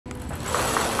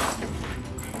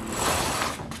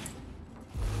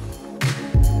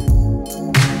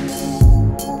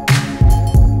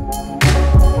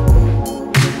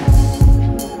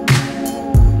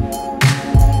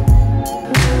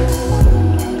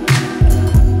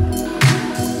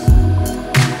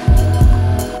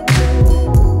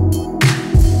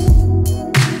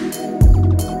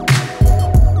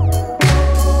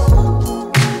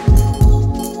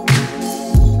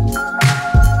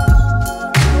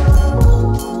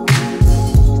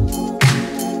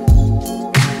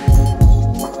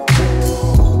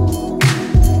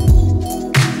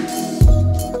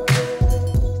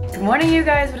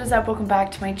is up? Welcome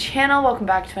back to my channel. Welcome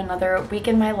back to another week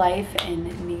in my life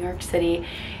in New York City.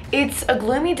 It's a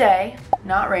gloomy day,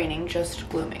 not raining, just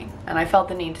gloomy. And I felt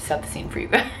the need to set the scene for you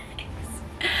guys.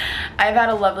 I've had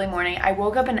a lovely morning. I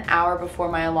woke up an hour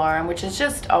before my alarm, which is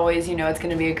just always, you know, it's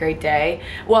gonna be a great day.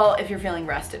 Well, if you're feeling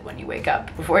rested when you wake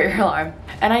up before your alarm.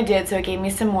 And I did, so it gave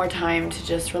me some more time to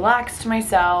just relax to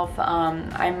myself.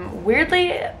 I'm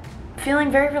weirdly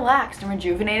feeling very relaxed and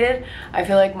rejuvenated. I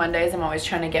feel like Mondays I'm always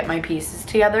trying to get my pieces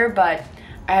together, but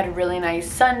I had a really nice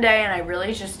Sunday and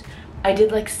I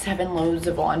did like 7 loads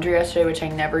of laundry yesterday, which I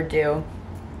never do.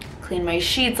 Clean my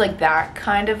sheets, like that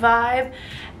kind of vibe.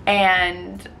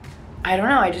 And I don't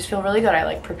know, I just feel really good. I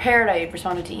like prepared, I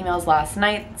responded to emails last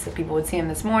night so people would see them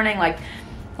this morning. Like,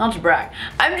 not to brag,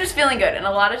 I'm just feeling good. And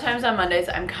a lot of times on Mondays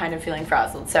I'm kind of feeling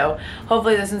frazzled. So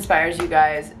hopefully this inspires you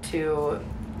guys to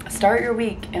start your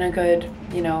week in a good,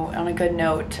 you know, on a good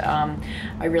note.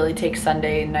 I really take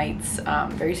Sunday nights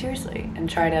very seriously and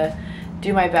try to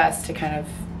do my best to kind of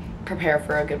prepare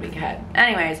for a good week ahead.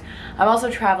 Anyways, I'm also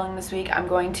traveling this week. I'm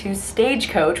going to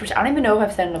Stagecoach, which I don't even know if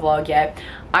I've said in a vlog yet.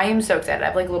 I am so excited. I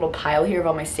have like a little pile here of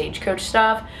all my Stagecoach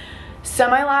stuff.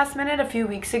 Semi last minute, a few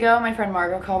weeks ago, my friend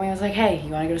Margot called me and was like, hey,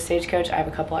 you want to go to Stagecoach? I have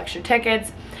a couple extra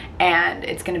tickets and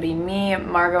it's going to be me,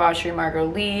 Margot Autry, Margot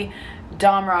Lee,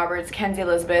 Dom Roberts, Kenzie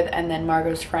Elizabeth, and then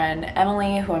Margot's friend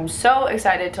Emily, who I'm so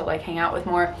excited to like hang out with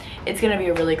more. It's gonna be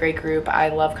a really great group. I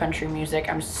love country music.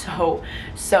 I'm so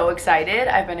excited.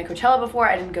 I've been to Coachella before.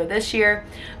 I didn't go this year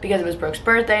because it was Brooke's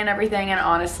birthday and everything, and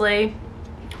honestly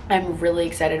I'm really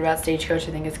excited about Stagecoach.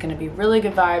 I think it's gonna be really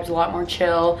good vibes, a lot more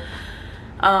chill.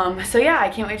 So yeah, I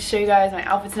can't wait to show you guys my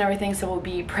outfits and everything, so we'll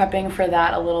be prepping for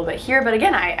that a little bit here. But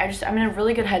again, I'm in a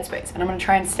really good headspace and I'm gonna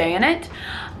try and stay in it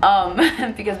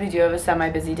because we do have a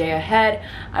semi-busy day ahead.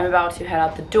 I'm about to head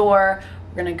out the door.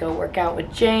 We're gonna go work out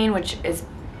with Jane, which has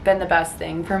been the best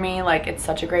thing for me. Like, it's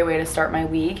such a great way to start my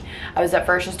week. I was at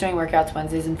first just doing workouts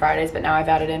Wednesdays and Fridays, but now I've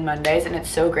added in Mondays, and it's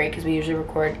so great because we usually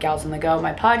record Gals on the Go,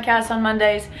 my podcast, on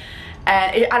Mondays.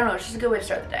 And I don't know, it's just a good way to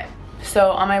start the day.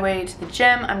 So on my way to the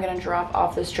gym, I'm gonna drop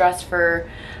off this dress to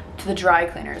the dry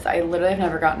cleaners. I literally have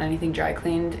never gotten anything dry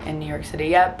cleaned in New York City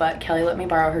yet, but Kelly let me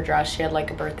borrow her dress. She had like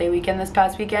a birthday weekend this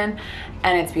past weekend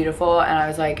and it's beautiful, and I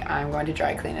was like, I'm going to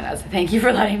dry clean it as a thank you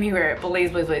for letting me wear it, please,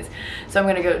 please, please. So I'm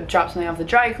gonna go drop something off the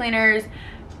dry cleaners,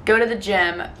 go to the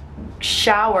gym,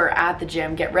 shower at the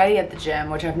gym, get ready at the gym,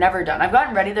 which I've never done. I've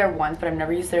gotten ready there once, but I've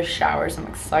never used their showers. I'm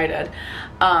excited.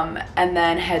 And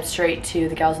then head straight to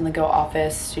the Gals on the Go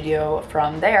office studio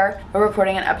from there. We're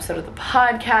recording an episode of the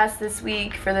podcast this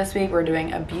week. For this week, we're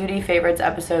doing a beauty favorites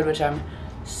episode, which I'm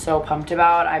so pumped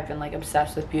about. I've been like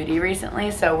obsessed with beauty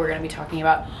recently, so we're gonna be talking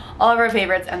about all of our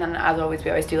favorites, and then as always, we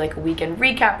always do like a weekend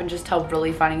recap and just tell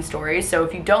really funny stories. So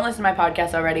if you don't listen to my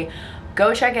podcast already,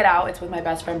 go check it out. It's with my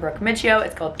best friend Brooke Michio.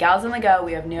 It's called Gals on the Go.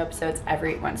 We have new episodes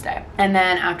every Wednesday. And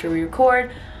then after we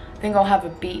record, I think I'll have a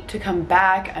beat to come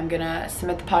back. I'm gonna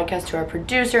submit the podcast to our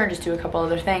producer and just do a couple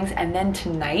other things. And then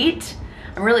tonight,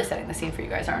 I'm really setting the scene for you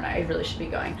guys, aren't I? I really should be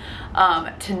going.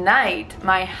 Tonight,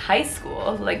 my high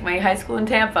school in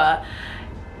Tampa,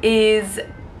 is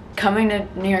coming to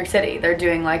New York City. They're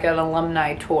doing like an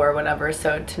alumni tour or whatever.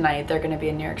 So tonight they're gonna be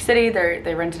in New York City.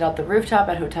 They rented out the rooftop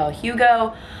at Hotel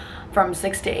Hugo from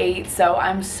 6 to 8, so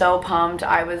I'm so pumped.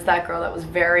 I was that girl that was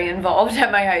very involved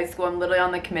at my high school. I'm literally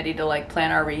on the committee to like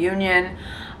plan our reunion.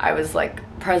 I was like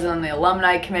president of the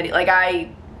alumni committee. Like I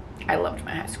loved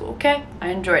my high school, okay?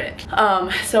 I enjoyed it.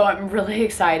 So I'm really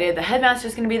excited. The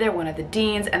headmaster's gonna be there, one of the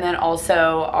deans, and then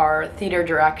also our theater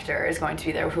director is going to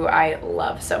be there, who I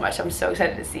love so much. I'm so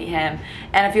excited to see him,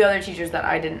 and a few other teachers that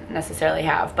I didn't necessarily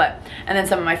have, and then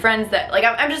some of my friends that, like,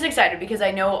 I'm just excited because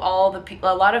I know all the people,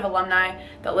 a lot of alumni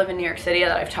that live in New York City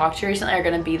that I've talked to recently are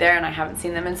gonna be there, and I haven't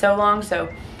seen them in so long, so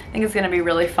I think it's gonna be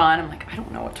really fun. I'm like, I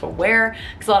don't know what to wear,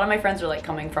 because a lot of my friends are like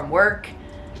coming from work,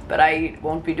 but I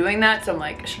won't be doing that, so I'm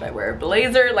like, should I wear a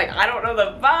blazer? Like, I don't know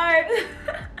the vibe.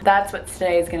 That's what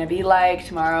today is gonna be like.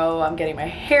 Tomorrow I'm getting my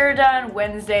hair done.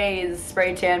 Wednesday is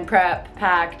spray tan, prep,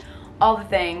 pack, all the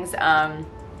things. So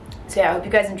yeah, I hope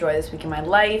you guys enjoy this week in my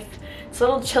life. It's a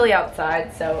little chilly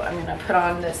outside, so I'm gonna put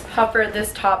on this puffer.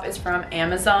 This top is from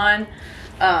Amazon.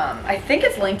 I think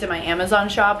it's linked in my Amazon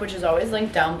shop, which is always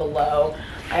linked down below.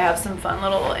 I have some fun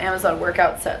little Amazon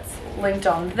workout sets linked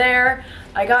on there.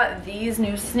 I got these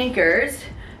new sneakers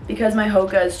because my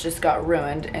Hokas just got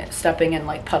ruined stepping in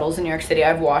like puddles in New York City.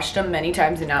 I've washed them many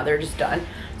times and now they're just done.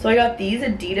 So I got these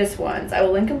Adidas ones. I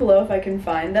will link them below if I can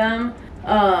find them.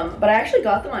 But I actually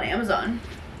got them on Amazon.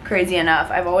 Crazy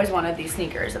enough, I've always wanted these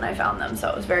sneakers and I found them, so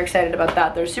I was very excited about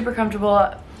that. They're super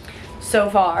comfortable. so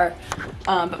far.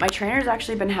 But my trainer's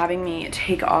actually been having me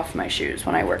take off my shoes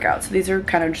when I work out. So these are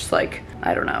kind of just like,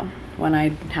 I don't know, when I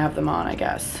have them on, I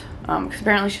guess. Because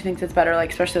apparently she thinks it's better,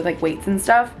 like especially with like weights and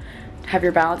stuff, to have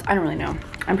your balance. I don't really know.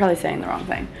 I'm probably saying the wrong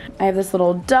thing. I have this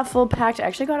little duffel package. I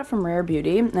actually got it from Rare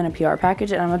Beauty in a PR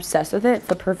package, and I'm obsessed with it. It's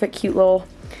the perfect cute little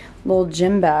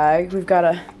gym bag. We've got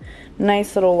a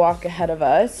nice little walk ahead of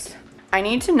us. I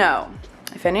need to know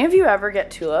if any of you ever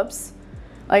get tulips.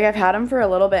 Like, I've had them for a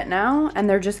little bit now, and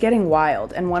they're just getting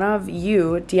wild. And one of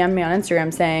you DM'd me on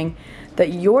Instagram saying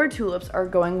that your tulips are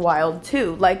going wild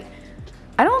too. Like,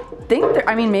 I don't think they're,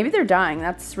 I mean, maybe they're dying.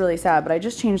 That's really sad, but I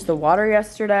just changed the water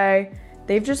yesterday.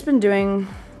 They've just been doing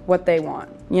what they want,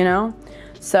 you know?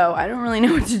 So I don't really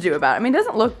know what to do about it. I mean, it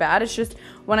doesn't look bad. It's just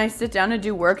when I sit down to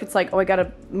do work, it's like, oh, I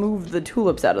gotta move the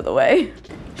tulips out of the way.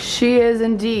 She is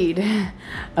indeed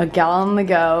a gal on the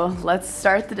go. Let's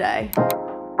start the day.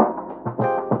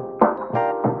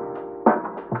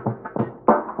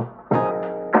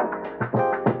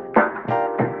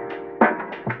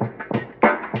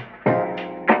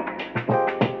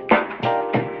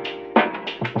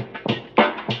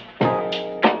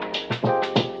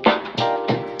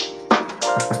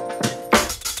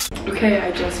 Okay,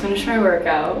 I just finished my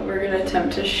workout. We're gonna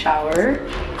attempt to shower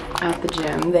at the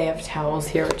gym. They have towels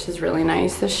here, which is really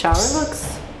nice. The shower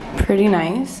looks pretty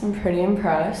nice. I'm pretty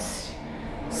impressed.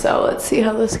 So let's see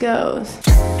how this goes.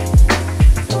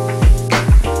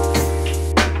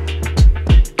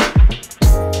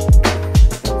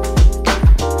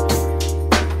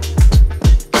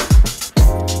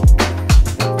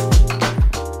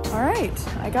 All right,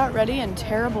 I got ready in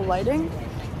terrible lighting.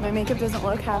 My makeup doesn't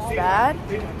look half bad.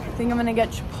 I think I'm gonna get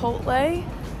Chipotle,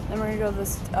 then we're gonna go to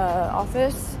this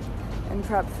office and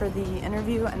prep for the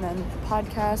interview and then the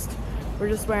podcast. We're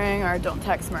just wearing our Don't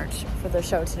Text merch for the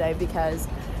show today because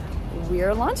we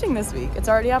are launching this week. It's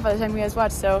already out by the time you guys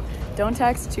watch, so Don't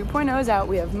Text 2.0 is out.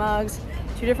 We have mugs,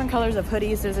 2 different colors of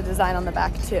hoodies. There's a design on the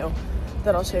back too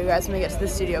that I'll show you guys when we get to the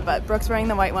studio, but Brooke's wearing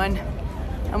the white one.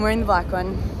 I'm wearing the black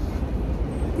one.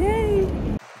 Yay!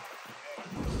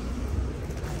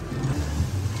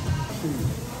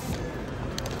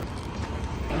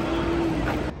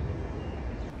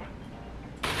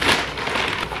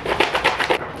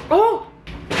 Oh!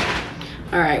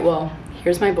 All right, well,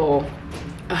 here's my bowl.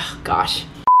 Oh, gosh.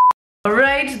 All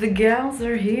right, the gals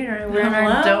are here. We're in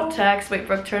our Don't Text. Wait,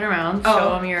 Brooke, turn around. Show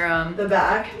them your, the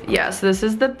back? Yeah, so this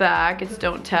is the back. It's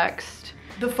Don't Text.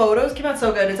 The photos came out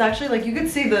so good. It's actually, like, you can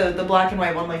see the black and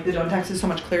white one, like, the Don't Text is so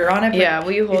much clearer on it. But yeah,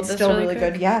 will you hold it's this still really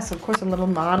good. Yes, of course, a little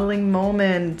modeling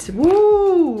moment.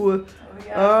 Woo!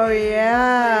 Oh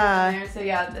yeah. So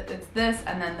yeah, it's this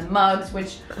and then the mugs,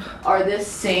 which are this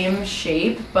same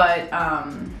shape, but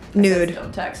nude.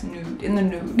 Don't Text nude in the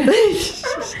nude.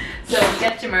 So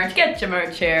get your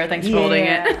merch here. Thanks for holding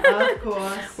it. Of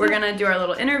course. We're gonna do our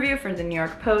little interview for the New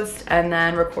York Post and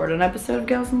then record an episode of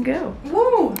Gals and Go.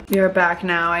 Woo! We are back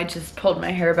now. I just pulled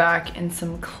my hair back in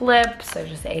some clips. I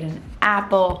just ate an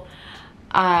apple.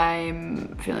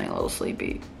 I'm feeling a little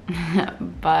sleepy.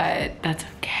 But that's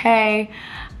okay.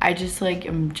 I just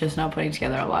I'm just now putting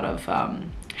together a lot of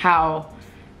how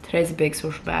today's a big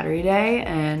social battery day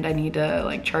and I need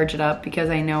to charge it up because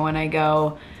I know when I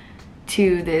go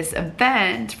to this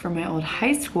event from my old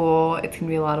high school, it's gonna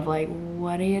be a lot of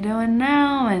what are you doing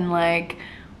now and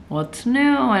what's new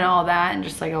and all that and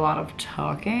just a lot of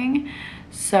talking.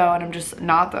 So, and I'm just,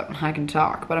 not that I can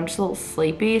talk, but I'm just a little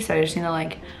sleepy, so I just need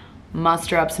to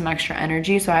muster up some extra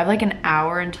energy. So I have an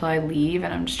hour until I leave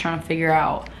and I'm just trying to figure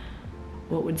out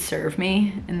what would serve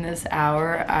me in this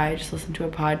hour. I just listened to a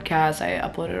podcast. I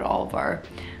uploaded all of our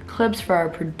clips for our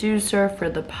producer for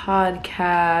the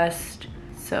podcast.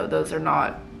 So those are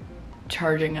not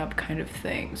charging up kind of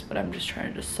things, but I'm just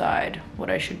trying to decide what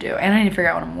I should do. And I need to figure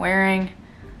out what I'm wearing.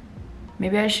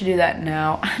 Maybe I should do that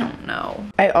now. I don't know.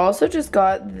 I also just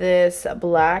got this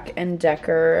Black &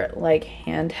 Decker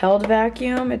handheld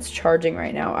vacuum. It's charging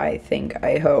right now, I think,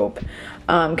 I hope.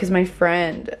 Because my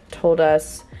friend told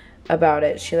us about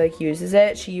it. She uses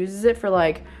it. She uses it for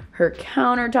her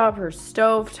countertop, her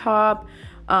stove top.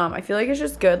 I feel it's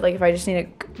just good if I just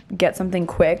need to get something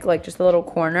quick, just a little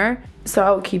corner. So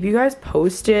I'll keep you guys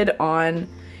posted on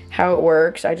how it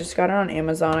works. I just got it on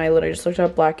Amazon. I literally just looked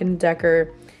up Black &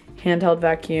 Decker handheld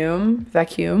vacuum.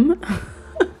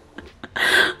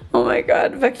 Oh my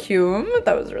god, vacuum.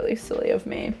 That was really silly of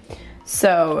me.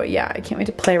 So yeah, I can't wait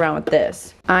to play around with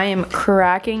this. I am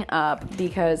cracking up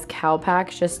because Calpac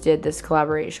just did this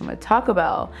collaboration with Taco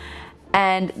Bell.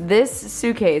 And this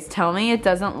suitcase, tell me it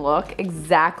doesn't look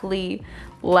exactly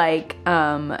like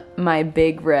my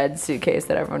big red suitcase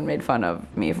that everyone made fun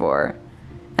of me for.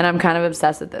 And I'm kind of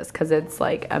obsessed with this because it's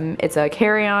like, it's a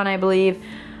carry-on, I believe.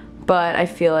 But I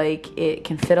feel like it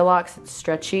can fit a lot because it's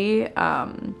stretchy.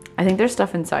 I think there's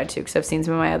stuff inside too because I've seen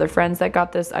some of my other friends that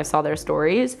got this. I saw their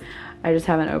stories. I just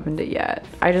haven't opened it yet.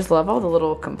 I just love all the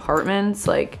little compartments.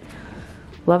 Like,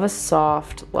 love a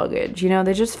soft luggage. You know,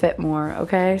 they just fit more,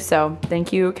 okay? So,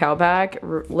 thank you, Cowpack.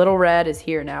 Little Red is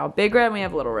here now. Big Red, we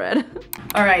have Little Red.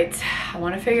 All right, I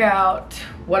want to figure out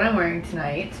what I'm wearing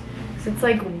tonight. So it's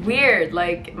like weird.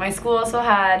 Like, my school also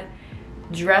had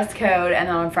dress code, and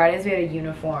then on Fridays we had a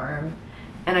uniform.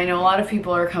 And I know a lot of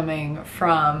people are coming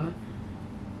from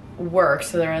work,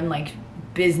 so they're in like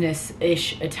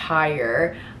business-ish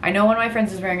attire. I know one of my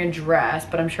friends is wearing a dress,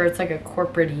 but I'm sure it's like a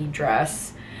corporate-y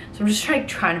dress. So I'm just trying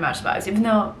to match the vibes, even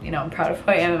though, you know, I'm proud of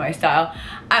who I am and my style.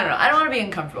 I don't know, I don't want to be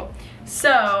uncomfortable.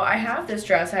 So I have this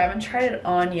dress, I haven't tried it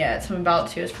on yet, so I'm about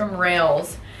to. It's from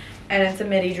Rails, and it's a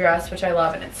midi dress, which I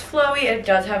love, and it's flowy. It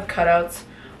does have cutouts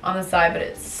on the side, but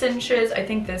it cinches. I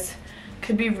think this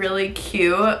could be really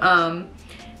cute.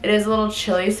 It is a little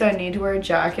chilly, so I need to wear a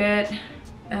jacket.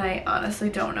 And I honestly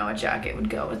don't know what jacket would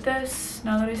go with this,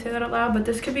 now that I say that out loud. But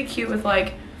this could be cute with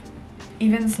like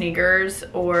even sneakers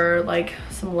or like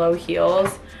some low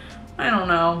heels. I don't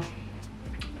know.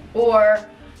 Or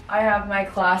I have my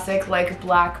classic like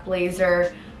black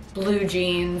blazer, blue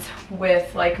jeans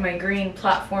with like my green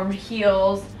platform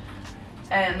heels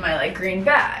and my like green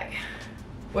bag,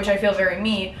 which I feel very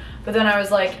me. But then I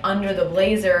was like, under the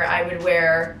blazer I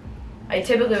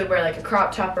typically would wear like a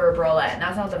crop top or a bralette, and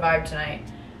that's not the vibe tonight.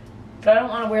 But I don't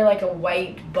want to wear like a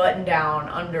white button down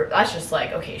under. That's just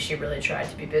like, okay, she really tried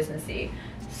to be businessy.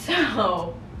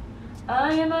 So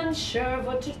I am unsure of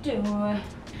what to do.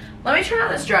 Let me try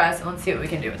on this dress and let's see what we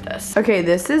can do with this. Okay,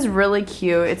 this is really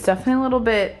cute. It's definitely a little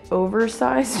bit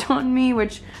oversized on me,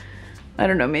 which I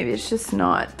don't know, maybe it's just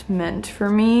not meant for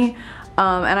me.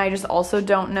 And I just also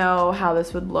don't know how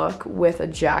this would look with a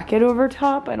jacket over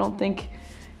top. I don't think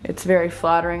it's very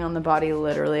flattering on the body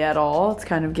literally at all. It's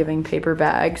kind of giving paper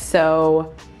bag,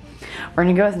 so we're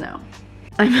gonna go with no.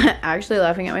 I'm actually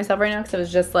laughing at myself right now because I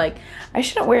was just like, I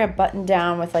shouldn't wear a button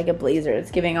down with like a blazer. It's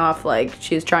giving off like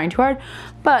she's trying too hard.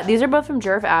 But these are both from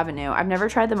Jerv Avenue. I've never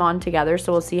tried them on together,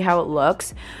 so we'll see how it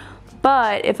looks.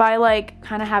 But if I like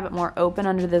kind of have it more open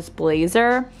under this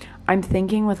blazer, I'm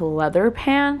thinking with leather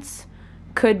pants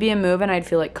could be a move, and I'd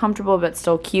feel like comfortable but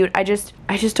still cute. I just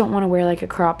don't want to wear like a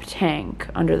crop tank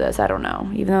under this. I don't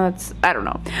know, even though it's, I don't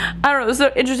know. It's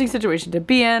an interesting situation to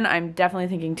be in. I'm definitely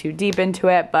thinking too deep into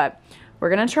it, but we're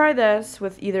gonna try this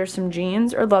with either some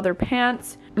jeans or leather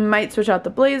pants. Might switch out the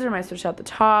blazer, might switch out the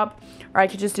top, or I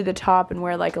could just do the top and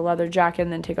wear like a leather jacket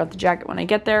and then take off the jacket when I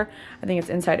get there. I think it's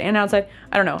inside and outside.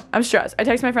 I don't know, I'm stressed. I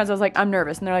texted my friends, I was like, I'm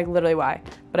nervous, and they're like, literally why?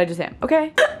 But I just am,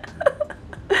 okay?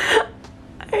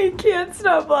 I can't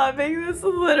stop laughing. This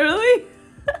literally,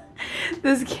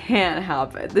 this can't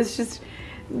happen.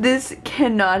 This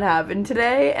cannot happen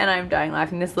today, and I'm dying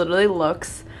laughing. This literally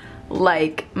looks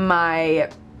like my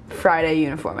Friday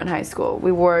uniform in high school.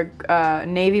 We wore a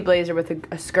navy blazer with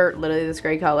a skirt, literally this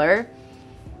gray color.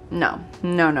 No.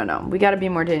 We gotta be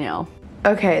more Danielle.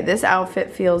 Okay, this outfit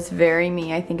feels very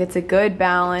me. I think it's a good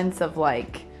balance of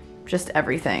like just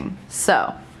everything.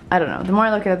 So, I don't know. The more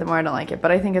I look at it, the more I don't like it,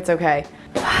 but I think it's okay.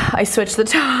 I switched the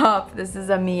top. This is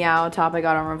a Meow top I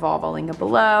got on Revolve. I'll link it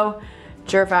below.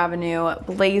 Jerv Avenue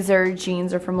blazer.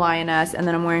 Jeans are from Lioness, and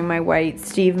then I'm wearing my white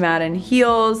Steve Madden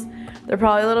heels. They're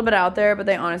probably a little bit out there, but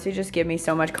they honestly just give me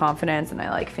so much confidence, and I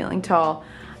like feeling tall.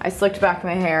 I slicked back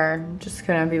my hair, just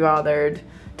couldn't be bothered.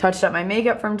 Touched up my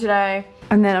makeup from today.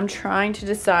 And then I'm trying to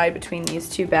decide between these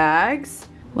two bags.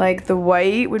 Like the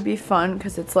white would be fun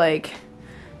because it's like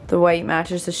the white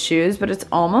matches the shoes, but it's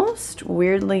almost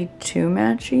weirdly too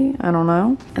matchy. I don't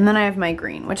know. And then I have my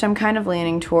green, which I'm kind of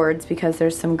leaning towards because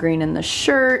there's some green in the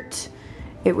shirt.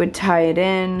 It would tie it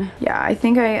in. Yeah, I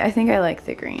think I like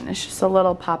the green. It's just a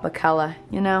little pop of color,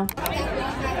 you know?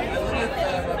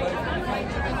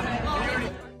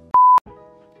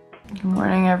 Good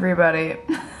morning, everybody.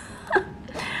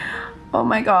 Oh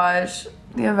my gosh.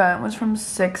 The event was from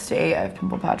 6 to 8. I have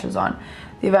pimple patches on.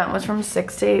 The event was from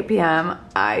 6 to 8 p.m.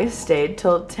 I stayed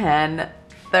till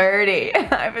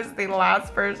 10:30. I was the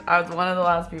last person. I was one of the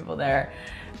last people there.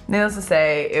 Needless to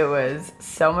say, it was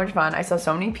so much fun. I saw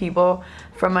so many people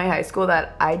from my high school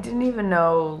that I didn't even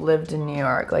know lived in New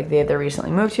York. Like they either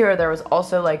recently moved here, or there was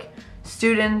also like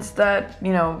students that,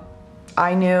 you know,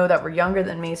 I knew that were younger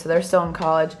than me, so they're still in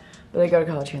college, but they go to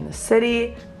college here in the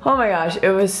city. Oh my gosh,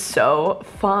 it was so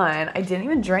fun. I didn't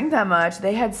even drink that much.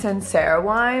 They had Sincere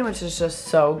wine, which is just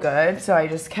so good. So I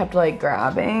just kept like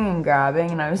grabbing,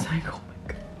 and I was like, oh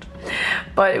my God.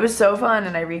 But it was so fun,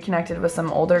 and I reconnected with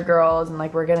some older girls, and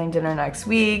like we're getting dinner next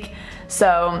week.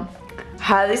 So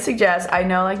highly suggest. I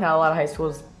know like not a lot of high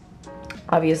schools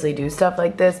obviously do stuff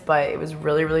like this, but it was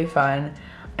really, really fun.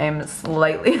 I am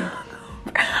slightly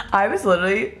I was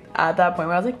literally at that point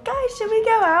where I was like, guys, should we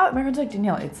go out? And my friend's like,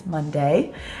 Danielle, it's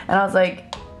Monday. And I was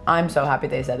like, I'm so happy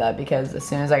they said that, because as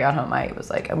soon as I got home, I was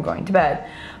like, I'm going to bed.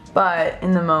 But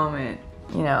in the moment,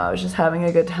 you know, I was just having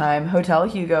a good time. Hotel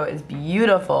Hugo is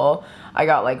beautiful. I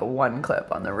got like one clip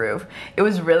on the roof. It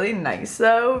was really nice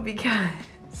though, because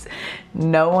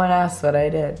no one asked what I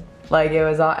did. Like it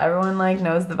was all, everyone like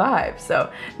knows the vibe.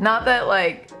 So not that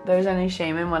like there's any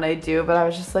shame in what I do, but I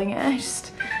was just like,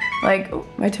 just like, oh,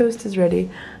 my toast is ready.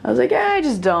 I was like, I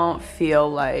just don't feel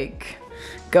like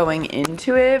going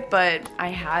into it. But I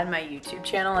had my YouTube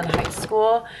channel in high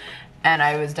school, and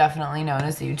I was definitely known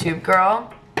as the YouTube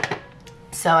girl.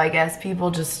 So I guess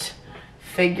people just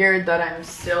figured that I'm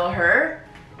still her,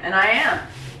 and I am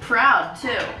proud too.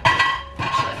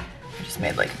 Actually, I just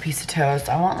made like a piece of toast.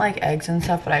 I want like eggs and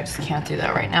stuff, but I just can't do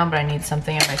that right now. But I need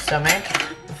something in my stomach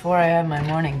before I have my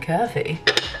morning coffee.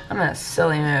 I'm in a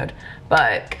silly mood,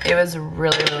 but it was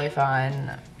really, really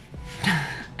fun.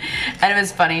 And it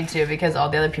was funny too, because all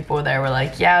the other people there were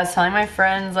like, yeah, I was telling my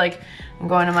friends, like, I'm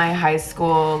going to my high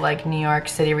school, like, New York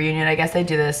City reunion. I guess they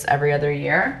do this every other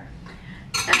year.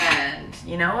 And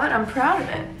you know what? I'm proud of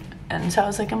it. And so I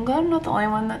was like, I'm glad I'm not the only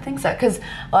one that thinks that. Because a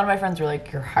lot of my friends were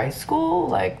like, your high school?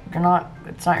 Like, you're not,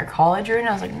 it's not your college year? And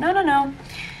I was like, no, no, no.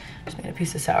 Just made a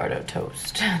piece of sourdough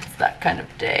toast. It's that kind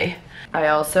of day. I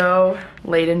also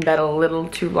laid in bed a little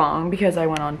too long because I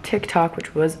went on TikTok,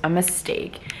 which was a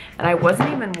mistake. And I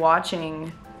wasn't even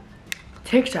watching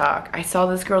TikTok. I saw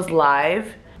this girl's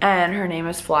live, and her name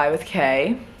is Fly with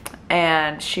K.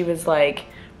 And she was like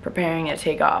preparing to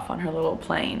take off on her little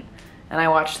plane. And I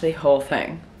watched the whole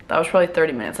thing. That was probably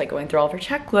 30 minutes, like going through all of her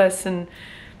checklists. And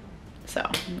so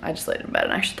I just laid in bed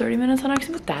an extra 30 minutes on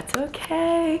accident, but that's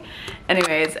okay.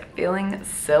 Anyways, feeling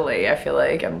silly. I feel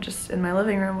like I'm just in my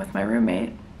living room with my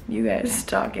roommate, you guys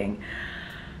talking.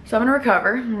 So I'm gonna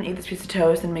recover. I'm gonna eat this piece of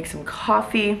toast and make some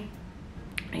coffee.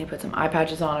 I need to put some eye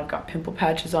patches on. I've got pimple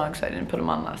patches on because I didn't put them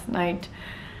on last night.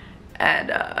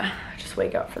 And just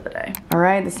wake up for the day. All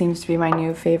right, this seems to be my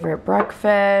new favorite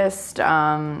breakfast.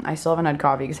 I still haven't had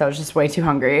coffee because I was just way too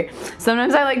hungry.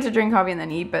 Sometimes I like to drink coffee and then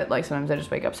eat, but like sometimes I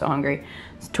just wake up so hungry.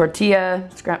 It's tortilla,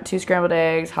 2 scrambled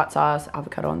eggs, hot sauce,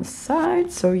 avocado on the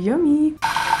side, so yummy.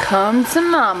 Come to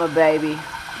mama, baby.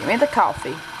 Give me the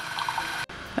coffee.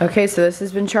 Okay, so this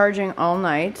has been charging all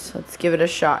night. Let's give it a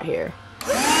shot here.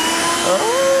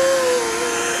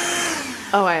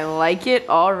 Oh, I like it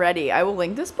already. I will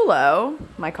link this below.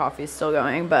 My coffee is still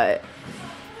going, but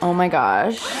oh my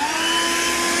gosh.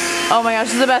 Oh my gosh,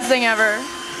 this is the best thing ever.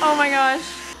 Oh my gosh.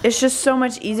 It's just so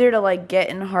much easier to like get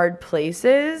in hard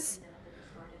places.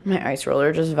 My ice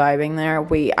roller just vibing there.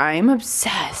 Wait, I'm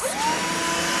obsessed.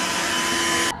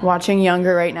 Watching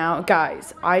Younger right now.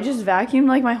 Guys, I just vacuumed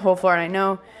like my whole floor, and I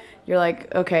know you're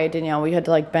like, okay, Danielle, we had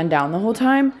to like bend down the whole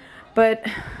time, but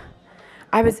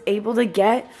I was able to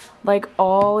get like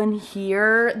all in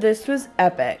here. This was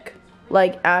epic.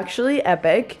 Like actually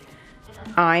epic.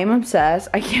 I am obsessed.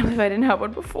 I can't believe I didn't have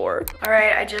one before. All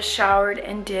right, I just showered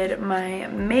and did my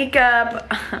makeup.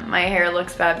 My hair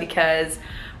looks bad because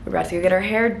we're about to go get our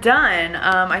hair done.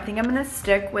 I think I'm gonna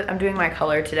stick with, I'm doing my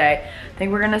color today. I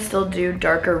think we're gonna still do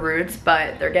darker roots,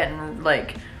 but they're getting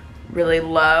like really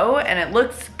low and it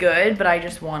looks good, but I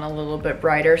just want a little bit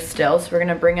brighter still. So we're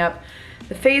gonna bring up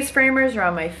the face framers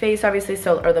around my face, obviously,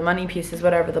 so, or the money pieces,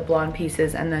 whatever, the blonde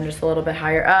pieces, and then just a little bit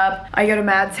higher up. I go to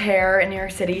Mad's Hair in New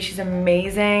York City. She's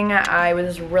amazing. I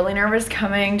was really nervous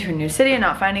coming to a new city and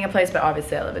not finding a place, but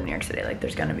obviously I live in New York City. Like,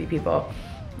 there's gonna be people.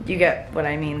 You get what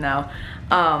I mean, though.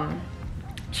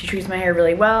 She treats my hair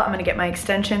really well. I'm gonna get my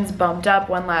extensions bumped up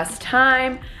one last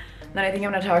time. Then I think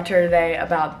I'm gonna talk to her today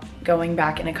about going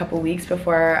back in a couple weeks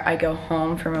before I go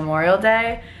home for Memorial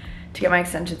Day to get my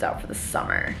extensions out for the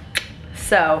summer.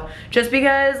 So just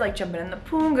because like jumping in the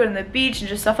pool, going to the beach and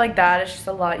just stuff like that, it's just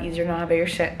a lot easier not have your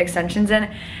extensions in.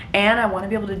 And I want to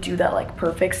be able to do that like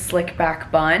perfect slick back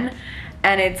bun.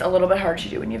 And it's a little bit hard to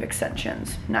do when you have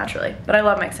extensions naturally. But I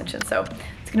love my extensions, so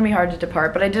it's gonna be hard to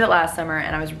depart. But I did it last summer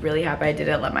and I was really happy I did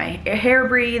it. Let my hair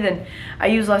breathe, and I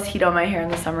use less heat on my hair in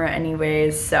the summer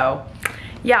anyways. So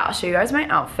yeah, I'll show you guys my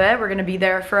outfit. We're gonna be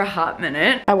there for a hot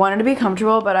minute. I wanted to be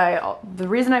comfortable, but the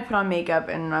reason I put on makeup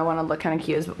and I wanna look kind of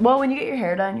cute is, well, when you get your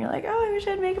hair done, you're like, oh, I wish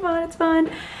I had makeup on, it's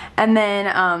fun. And then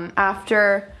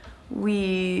after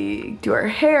we do our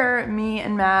hair, me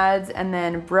and Mads, and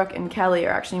then Brooke and Kelly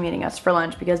are actually meeting us for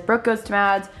lunch because Brooke goes to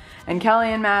Mads and Kelly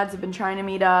and Mads have been trying to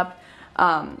meet up.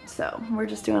 So we're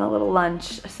just doing a little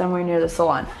lunch somewhere near the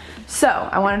salon. So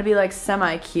I wanted to be like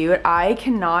semi-cute. I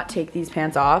cannot take these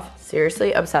pants off.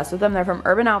 Seriously, obsessed with them. They're from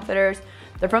Urban Outfitters.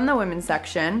 They're from the women's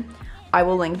section. I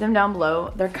will link them down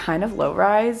below. They're kind of low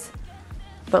rise,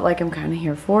 but like I'm kind of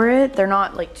here for it. They're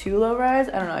not like too low rise.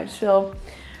 I don't know, I just feel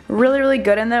really, really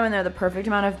good in them, and they're the perfect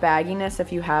amount of bagginess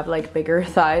if you have like bigger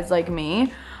thighs like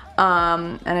me.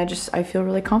 And I feel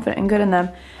really confident and good in them.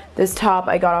 This top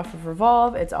I got off of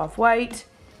Revolve. It's off-white,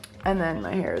 and then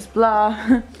my hair is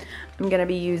blah. I'm gonna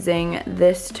be using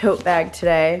this tote bag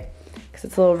today because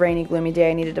it's a little rainy, gloomy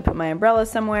day. I needed to put my umbrella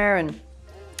somewhere, and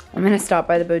I'm gonna stop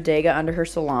by the bodega under her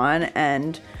salon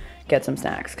and get some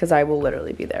snacks because I will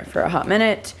literally be there for a hot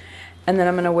minute. And then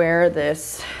I'm gonna wear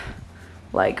this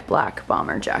like black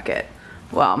bomber jacket.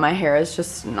 Wow, my hair is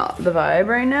just not the vibe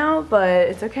right now, but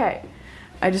it's okay.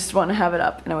 I just want to have it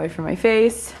up and away from my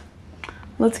face.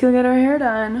 Let's go get our hair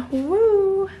done.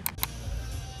 Woo!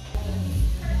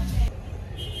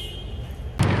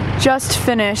 Just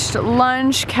finished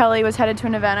lunch. Kelly was headed to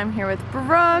an event. I'm here with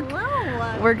Brooke.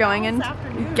 Hello. We're going in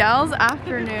Gals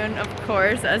Afternoon, of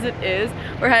course, as it is.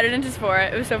 We're headed into Sephora.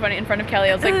 It was so funny. In front of Kelly,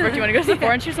 I was like, Brooke, do you want to go to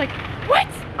Sephora? And she was like, what?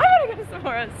 I want to go to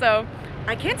Sephora. So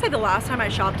I can't say the last time I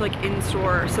shopped like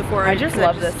in-store Sephora. I just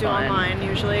love this do one. online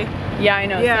usually. Yeah, I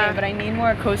know, Yeah. same, but I need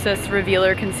more Kosas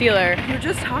Revealer Concealer. You were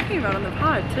just talking about it on the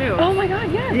pod too. Oh my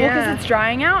god, yeah. Well, because it's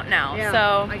drying out now. Yeah,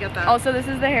 so I get that. Also, this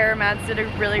is the hair. Mads did a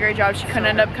really great job. She couldn't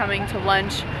end up coming to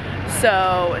lunch,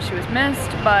 so she was missed.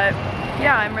 But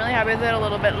yeah, I'm really happy with it. A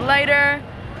little bit lighter,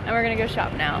 and we're gonna go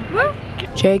shop now. Woo!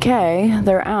 JK,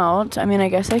 they're out. I mean, I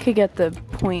guess I could get the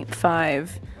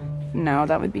 0.5. No,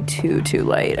 that would be too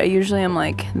light. I usually am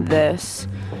like this,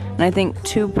 and I think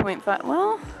 2.5.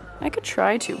 Well, I could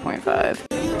try 2.5.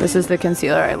 This is the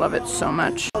concealer. I love it so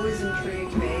much. Always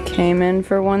intrigued me. Came in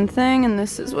for one thing, and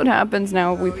this is what happens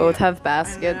now. We both have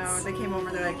baskets. I know. They came over,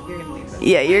 they're like, you're gonna need this.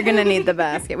 Yeah, you're gonna need the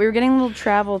basket. We were getting little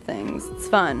travel things. It's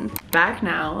fun. Back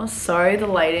now. Sorry the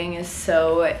lighting is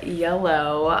so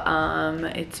yellow.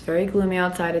 It's very gloomy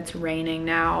outside. It's raining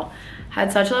now.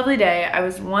 Had such a lovely day. I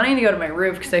was wanting to go to my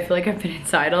roof because I feel like I've been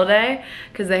inside all day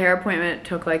because the hair appointment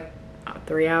took like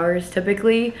 3 hours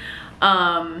typically,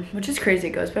 which is crazy.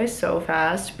 It goes by so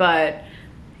fast, but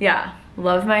yeah,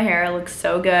 love my hair. It looks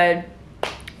so good.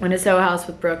 Went to Soho House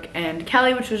with Brooke and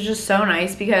Kelly, which was just so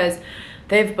nice because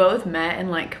they've both met in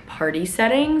like party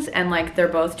settings, and like they're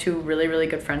both two really, really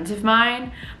good friends of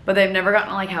mine, but they've never gotten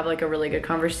to like have like a really good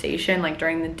conversation like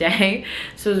during the day.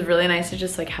 So it was really nice to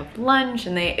just like have lunch,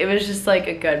 and it was just like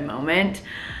a good moment.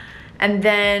 And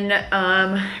then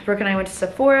Brooke and I went to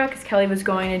Sephora because Kelly was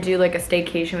going to do like a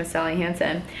staycation with Sally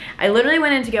Hansen. I literally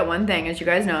went in to get one thing, as you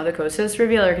guys know, the Kosas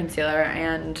Revealer Concealer,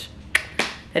 and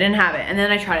they didn't have it. And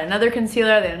then I tried another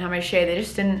concealer. They didn't have my shade. They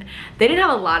didn't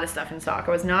have a lot of stuff in stock.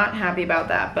 I was not happy about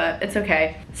that, but it's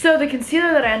okay. So the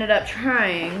concealer that I ended up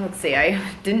trying, let's see, I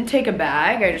didn't take a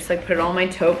bag. I just like put it all in my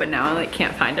tote, but now I like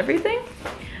can't find everything.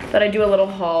 But I do a little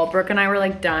haul. Brooke and I were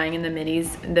like dying in the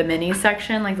mini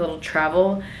section, like the little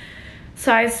travel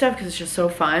size stuff, because it's just so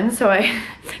fun. So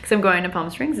because I'm going to Palm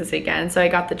Springs this weekend, so I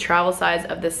got the travel size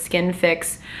of the Skin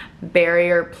Fix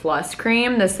Barrier Plus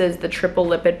cream. This is the triple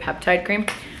lipid peptide cream.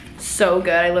 So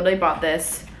good. I literally bought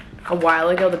this a while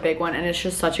ago, the big one, and it's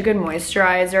just such a good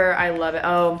moisturizer. I love it.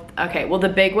 Oh, okay. Well, the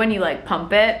big one, you like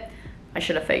pump it. I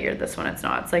should have figured this one. It's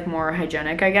not. It's like more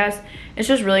hygienic, I guess. It's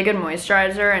just really good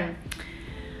moisturizer, and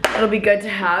it'll be good to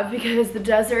have because the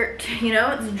desert, you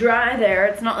know, it's dry there.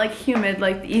 It's not like humid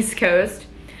like the East Coast.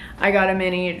 I got a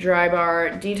mini dry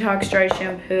bar detox dry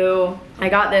shampoo. I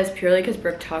got this purely because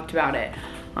Brooke talked about it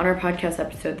on our podcast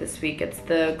episode this week. It's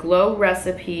the Glow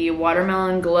Recipe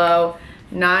Watermelon Glow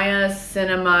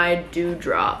Niacinamide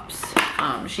Dewdrops.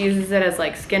 She uses it as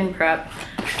like skin prep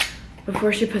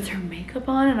before she puts her makeup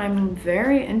on, and I'm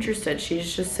very interested.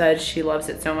 She's just said she loves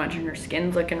it so much and her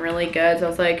skin's looking really good. So I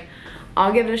was like,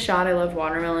 I'll give it a shot. I love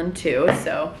watermelon too.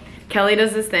 So Kelly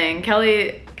does this thing.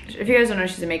 Kelly, if you guys don't know,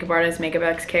 she's a makeup artist,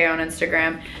 MakeupXK on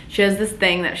Instagram. She has this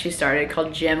thing that she started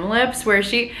called Gym Lips, where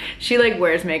she like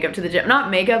wears makeup to the gym. Not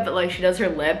makeup, but like she does her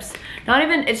lips. Not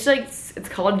even, it's like, it's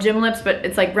called Gym Lips, but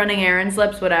it's like running errands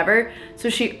lips, whatever. So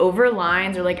she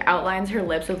overlines or like outlines her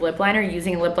lips with lip liner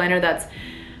using a lip liner that's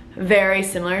very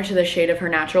similar to the shade of her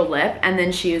natural lip, and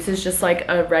then she uses just like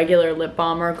a regular lip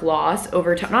balm or gloss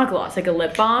over top, not gloss, like a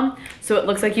lip balm, so it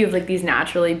looks like you have like these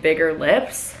naturally bigger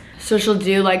lips. So she'll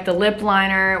do like the lip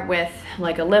liner with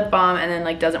like a lip balm, and then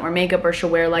like doesn't wear makeup, or she'll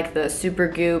wear like the Super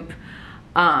Goop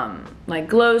like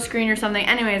glow screen or something.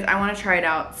 Anyways, I want to try it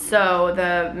out. So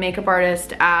the makeup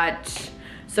artist at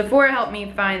Sephora helped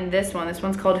me find this one. This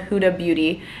one's called Huda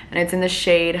Beauty, and it's in the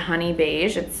shade Honey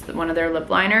Beige. It's one of their lip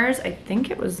liners. I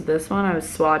think it was this one I was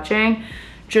swatching.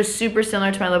 Just super similar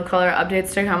to my lip color.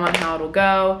 Updates to come on how it'll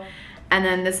go. And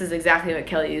then this is exactly what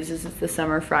Kelly uses. It's the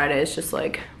Summer Friday. It's just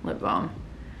like lip balm.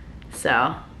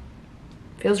 So,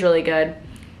 feels really good.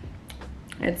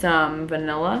 It's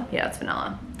vanilla. Yeah, it's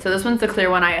vanilla. So this one's the clear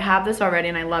one. I have this already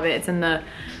and I love it. It's in the,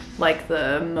 like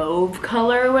the mauve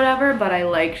color or whatever, but I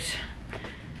liked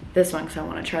this one because I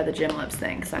want to try the Gym Lips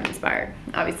thing because I'm inspired,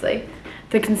 obviously.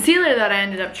 The concealer that I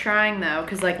ended up trying though,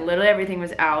 because like literally everything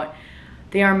was out,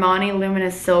 the Armani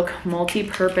Luminous Silk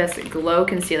Multi-Purpose Glow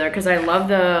Concealer, because I love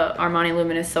the Armani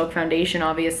Luminous Silk foundation,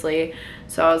 obviously.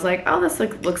 So I was like, oh, this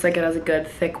looks like it has a good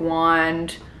thick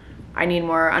wand. I need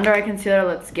more under eye concealer.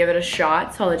 Let's give it a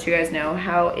shot. So I'll let you guys know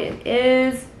how it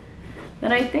is.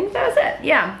 Then I think that's it.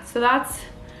 Yeah, so that's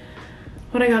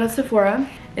what I got at Sephora.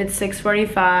 It's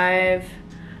 6:45.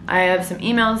 I have some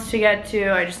emails to get to.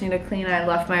 I just need to clean. I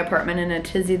left my apartment in a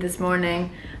tizzy this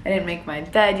morning. I didn't make my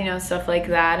bed, you know, stuff like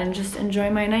that, and just enjoy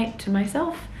my night to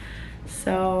myself.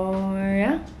 So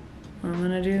yeah, I'm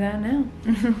gonna do that now.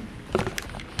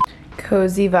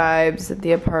 Cozy vibes at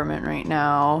the apartment right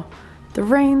now. The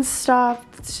rain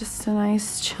stopped. It's just a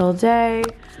nice chill day.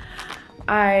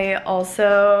 I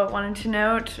also wanted to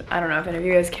note, I don't know if any of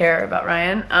you guys care about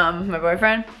Ryan, my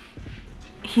boyfriend.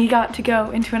 He got to go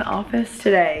into an office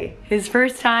today. His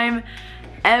first time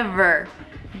ever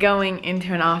going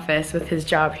into an office with his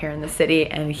job here in the city,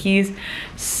 and he's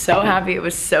so happy. It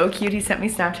was so cute. He sent me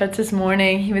Snapchats this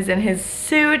morning. He was in his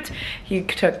suit. He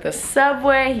took the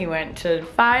subway. He went to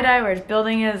FIDI where his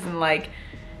building is, and like,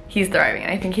 he's thriving.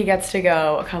 And I think he gets to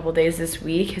go a couple days this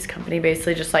week. His company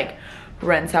basically just like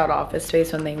rents out office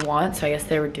space when they want, so I guess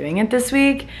they were doing it this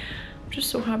week. I'm just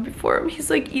so happy for him. He's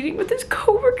like eating with his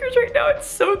coworkers right now. It's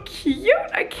so cute.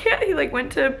 I can't. He like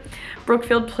went to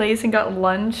Brookfield Place and got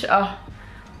lunch. Oh,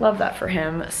 love that for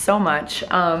him so much.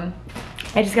 I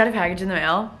just got a package in the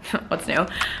mail. What's new?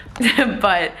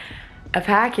 But a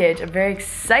package, a very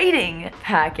exciting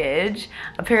package,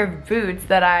 a pair of boots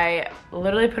that I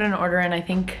literally put an order in, I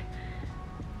think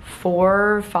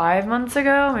 4 or 5 months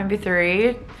ago, maybe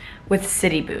 3, with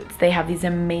City Boots. They have these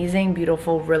amazing,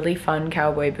 beautiful, really fun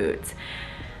cowboy boots.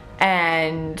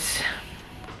 And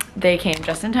they came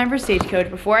just in time for Stagecoach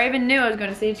before I even knew I was going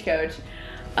to Stagecoach.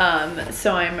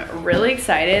 So I'm really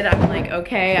excited. I'm like,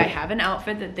 okay, I have an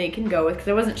outfit that they can go with, because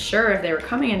I wasn't sure if they were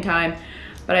coming in time,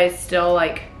 but I still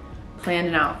like planned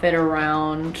an outfit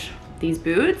around these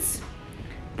boots.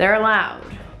 They're allowed,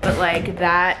 but like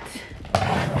that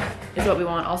is what we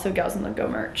want. Also, Gals in the Go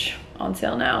merch on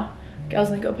sale now.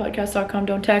 galsinthegopodcast.com.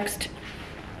 Don't text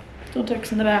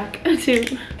in the back too.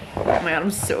 Oh my god, I'm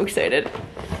so excited.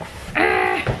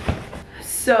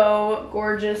 So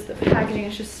gorgeous. The packaging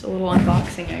is just a little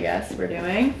unboxing, I guess we're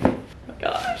doing. Oh my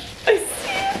gosh, I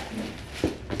see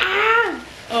it. Ah!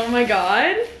 Oh my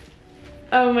god.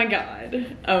 Oh my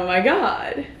god. Oh my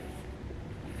god.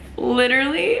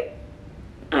 Literally,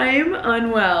 I am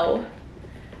unwell.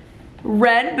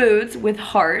 Red boots with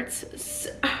hearts.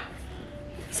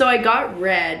 So I got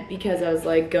red because I was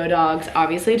like, go dogs.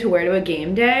 Obviously to wear to a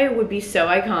game day would be so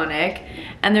iconic,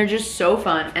 and they're just so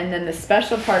fun. And then the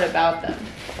special part about them,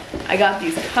 I got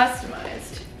these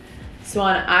customized. So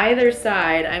on either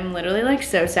side, I'm literally like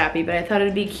so sappy, but I thought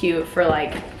it'd be cute for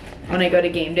like when I go to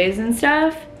game days and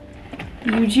stuff.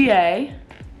 UGA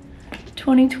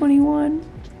 2021.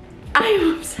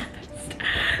 I'm obsessed.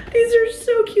 These are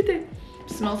so cute. They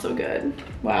smell so good.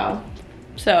 Wow.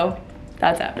 So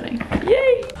that's happening.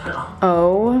 Yay.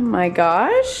 Oh my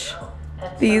gosh.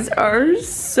 These are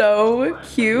so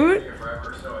cute.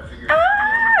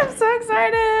 Ah, I'm so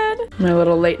excited. My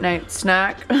little late night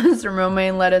snack. Some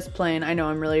romaine lettuce plain. I know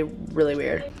I'm really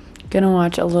weird. Gonna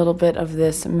watch a little bit of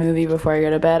this movie before I go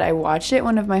to bed. I watched it in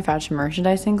one of my fashion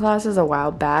merchandising classes a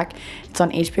while back. It's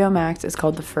on HBO Max. It's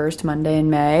called The First Monday in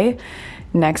May.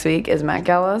 Next week is Met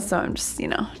Gala, so I'm just, you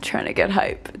know, trying to get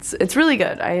hype. It's really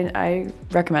good. I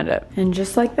recommend it. And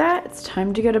just like that, it's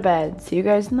time to go to bed. See you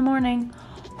guys in the morning.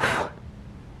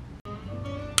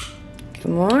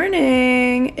 Good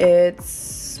morning.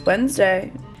 It's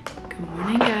Wednesday. Good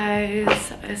morning,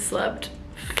 guys. I slept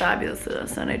fabulously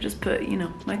last night. I just put, you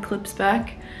know, my clips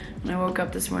back. When I woke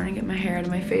up this morning, get my hair out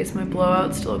of my face. My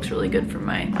blowout still looks really good from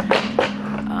my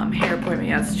hair appointment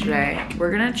yesterday. We're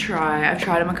gonna try, I've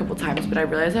tried them a couple times, but I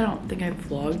realized I don't think I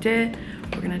vlogged it.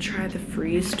 We're gonna try the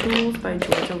Freeze Tools by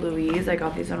Georgia Louise. I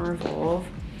got these on Revolve.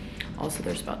 Also,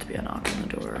 there's about to be a knock on the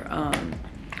door.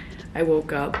 I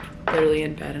woke up literally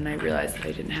in bed and I realized that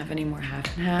I didn't have any more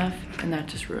half and half, and that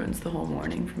just ruins the whole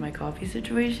morning for my coffee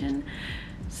situation.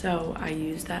 So I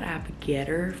used that app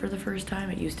Getter for the first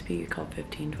time. It used to be called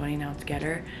 1520, now it's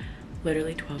Getter.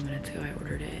 Literally 12 minutes ago I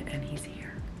ordered it and he's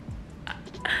here.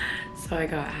 So I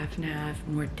got half and half,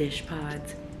 more dish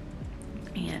pods,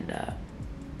 and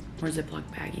more Ziploc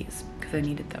baggies because I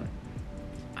needed them.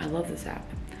 I love this app.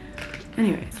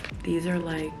 Anyways, these are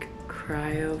like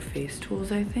cryo face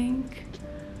tools, I think.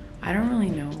 I don't really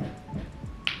know.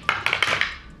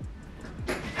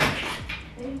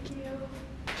 Thank you.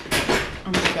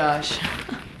 Oh my gosh.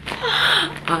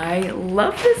 I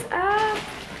love this app.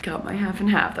 Got my half and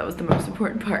half. That was the most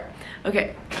important part.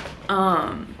 Okay.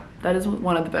 That is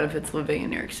one of the benefits of living in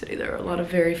New York City. There are a lot of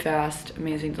very fast,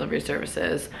 amazing delivery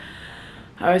services.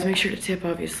 I always make sure to tip,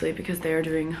 obviously, because they are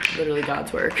doing literally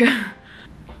God's work.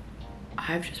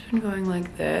 I've just been going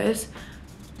like this.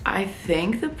 I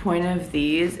think the point of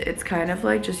these, it's kind of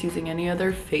like just using any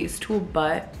other face tool,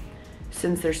 but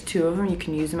since there's two of them, you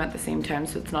can use them at the same time,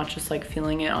 so it's not just like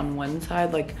feeling it on one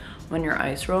side, like when you're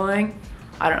ice rolling.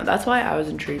 I don't know, that's why I was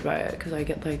intrigued by it, because I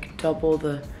get like double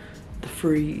the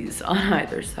freeze on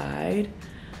either side.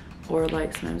 Or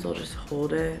like sometimes I'll just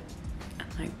hold it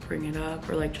and like bring it up,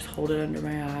 or like just hold it under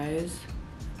my eyes.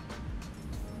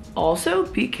 Also,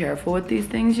 be careful with these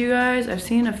things, you guys. I've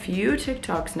seen a few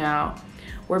TikToks now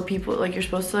where people, like, you're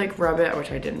supposed to like rub it, which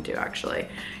I didn't do actually.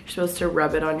 You're supposed to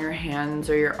rub it on your hands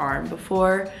or your arm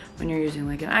before when you're using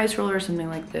like an ice roller or something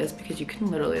like this, because you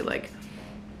can literally like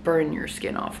burn your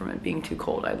skin off from it being too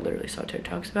cold. I literally saw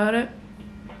TikToks about it.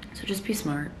 So just be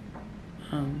smart.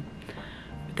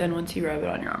 But then once you rub it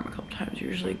on your arm a couple times, you're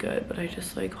usually good. But I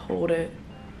just like hold it.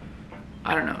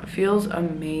 I don't know, it feels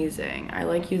amazing. I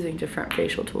like using different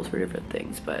facial tools for different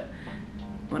things, but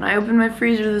when I opened my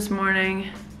freezer this morning,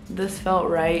 this felt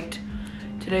right.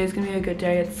 Today's gonna be a good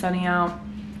day. It's sunny out.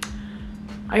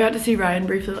 I got to see Ryan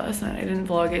briefly last night. I didn't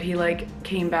vlog it. He like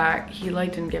came back. He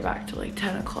like didn't get back till like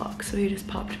 10 o'clock. So he just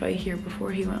popped by here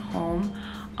before he went home.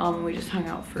 We just hung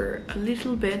out for a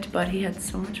little bit, but he had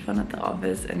so much fun at the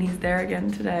office and he's there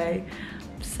again today.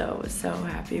 So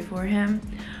happy for him.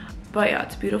 But yeah,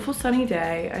 it's a beautiful sunny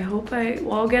day. I hope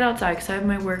I'll get outside because I have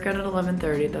my workout at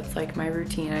 11:30. That's like my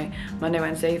routine. Monday,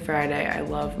 Wednesday, Friday, I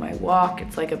love my walk.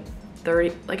 It's like a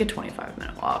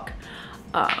 25-minute walk.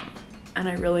 And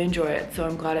I really enjoy it. So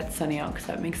I'm glad it's sunny out because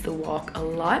that makes the walk a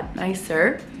lot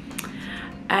nicer.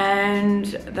 And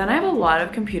then I have a lot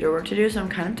of computer work to do. So I'm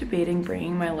kind of debating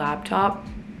bringing my laptop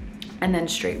and then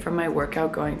straight from my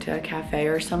workout going to a cafe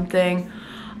or something,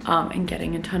 and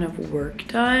getting a ton of work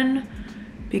done.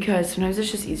 Because sometimes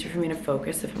it's just easier for me to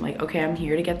focus if I'm like, okay, I'm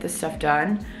here to get this stuff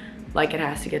done, like it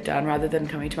has to get done, rather than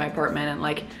coming to my apartment and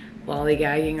like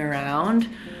lollygagging around.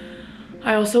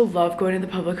 I also love going to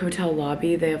the public hotel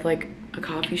lobby. They have like a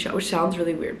coffee shop, which sounds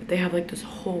really weird, but they have like this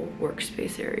whole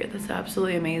workspace area that's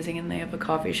absolutely amazing, and they have a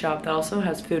coffee shop that also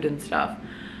has food and stuff.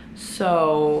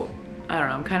 So I don't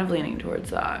know, I'm kind of leaning towards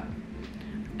that.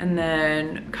 And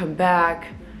then come back,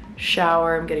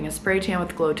 shower, I'm getting a spray tan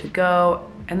with Glow to Go.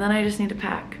 And then I just need to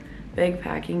pack. Big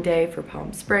packing day for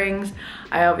Palm Springs.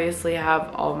 I obviously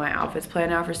have all of my outfits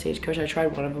planned out for Stagecoach. I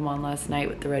tried one of them on last night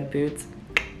with the red boots.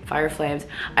 Fire flames.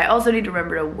 I also need to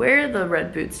remember to wear the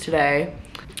red boots today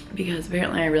because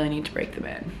apparently I really need to break them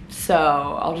in. So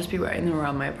I'll just be wearing them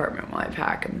around my apartment while I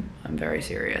pack. I'm very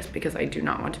serious because I do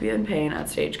not want to be in pain at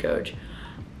Stagecoach.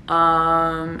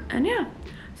 And yeah,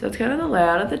 so that's kind of the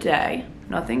layout of the day.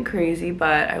 Nothing crazy,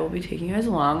 but I will be taking you guys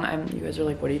along. You guys are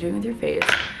like, what are you doing with your face?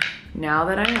 Now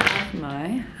that I have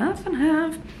my half and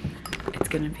half, it's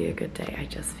gonna be a good day. I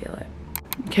just feel it.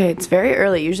 Okay, it's very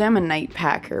early. Usually I'm a night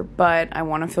packer, but I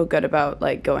want to feel good about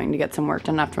like going to get some work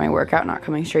done after my workout, not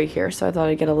coming straight here. So I thought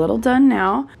I'd get a little done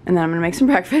now, and then I'm gonna make some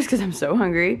breakfast because I'm so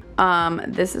hungry.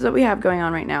 This is what we have going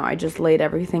on right now. I just laid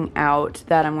everything out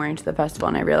that I'm wearing to the festival,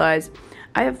 and I realized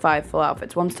I have 5 full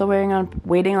outfits. Well, I'm still waiting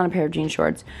on a pair of jean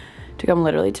shorts to come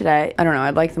literally today. I don't know, I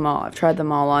like them all. I've tried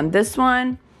them all on. This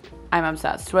one I'm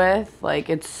obsessed with. Like,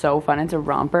 it's so fun. It's a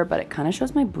romper, but it kind of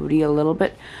shows my booty a little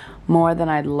bit more than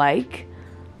I'd like.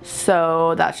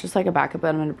 So that's just like a backup that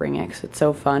I'm gonna bring it because it's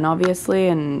so fun, obviously,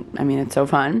 and I mean, it's so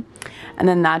fun. And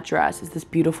then that dress is this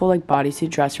beautiful like bodysuit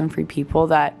dress from Free People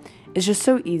that is just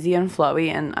so easy and flowy,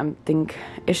 and I think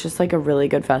it's just like a really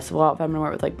good festival outfit. I'm gonna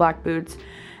wear it with like black boots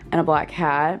and a black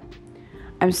hat.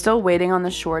 I'm still waiting on the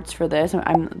shorts for this.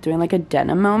 I'm doing like a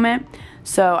denim moment,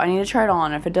 so I need to try it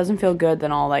on. If it doesn't feel good,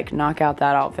 then I'll like knock out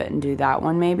that outfit and do that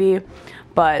one maybe.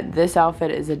 But this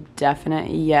outfit is a definite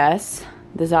yes.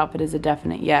 This outfit is a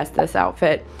definite yes. This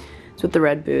outfit is with the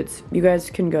red boots. You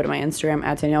guys can go to my Instagram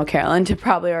at Danielle Carolyn to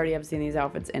probably already have seen these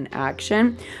outfits in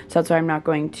action. So that's why I'm not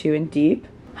going too in deep.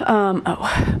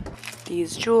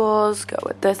 These jewels go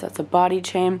with this. That's a body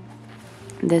chain.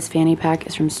 This fanny pack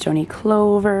is from Stony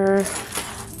Clover.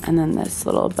 And then this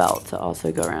little belt to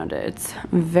also go around it. It's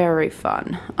very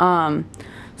fun.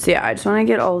 So yeah, I just want to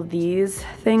get all of these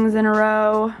things in a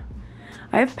row.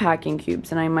 I have packing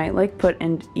cubes, and I might like put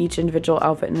in each individual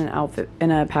outfit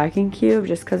in a packing cube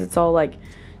just because it's all like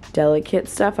delicate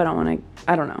stuff. I don't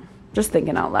know. Just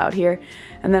thinking out loud here.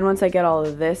 And then once I get all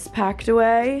of this packed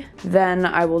away, then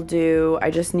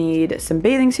I just need some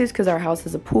bathing suits because our house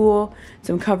has a pool,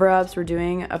 some cover-ups. We're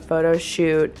doing a photo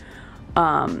shoot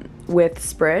with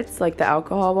spritz, like the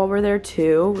alcohol, while we're there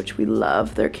too, which we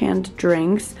love. They're canned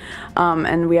drinks.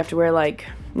 And we have to wear like,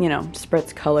 you know,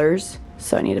 spritz colors.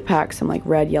 So I need to pack some like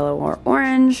red, yellow, or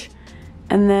orange.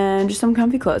 And then just some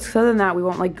comfy clothes. Because other than that, we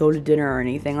won't like go to dinner or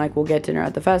anything. Like we'll get dinner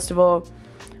at the festival.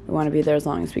 We want to be there as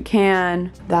long as we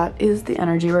can. That is the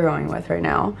energy we're going with right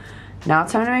now. Now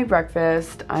it's time to make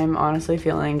breakfast. I'm honestly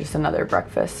feeling just another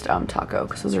breakfast taco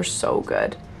because those are so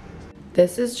good.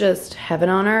 This is just heaven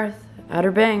on earth.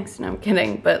 Outer Banks. No, I'm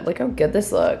kidding, but look how good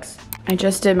this looks. I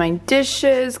just did my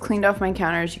dishes, cleaned off my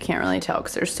counters. You can't really tell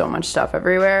because there's so much stuff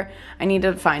everywhere. I need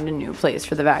to find a new place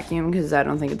for the vacuum because I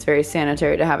don't think it's very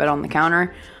sanitary to have it on the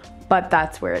counter, but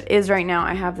that's where it is right now.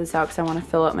 I have this out because I want to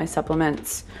fill up my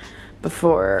supplements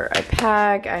before I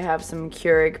pack. I have some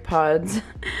Keurig pods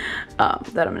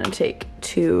that I'm gonna take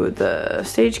to the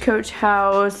Stagecoach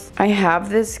house. I have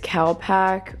this Cal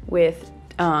pack with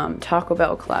Taco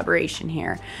Bell collaboration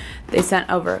here. They sent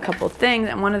over a couple things,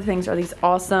 and one of the things are these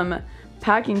awesome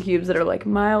packing cubes that are like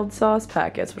mild sauce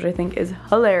packets, which I think is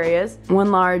hilarious.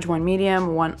 1 large, 1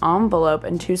 medium, 1 envelope,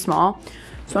 and 2 small.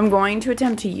 So I'm going to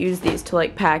attempt to use these to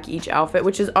like pack each outfit,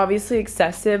 which is obviously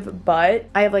excessive, but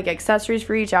I have like accessories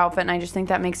for each outfit, and I just think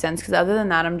that makes sense because other than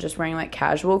that, I'm just wearing like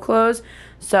casual clothes.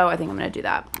 So I think I'm gonna do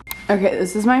that. Okay,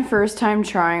 this is my first time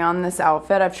trying on this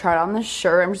outfit. I've tried on this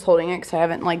shirt. I'm just holding it because I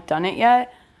haven't like done it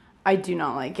yet. I do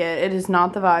not like it. It is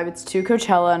not the vibe. It's too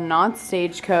Coachella, not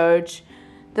Stagecoach.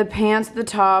 The pants at the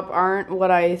top aren't what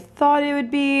I thought it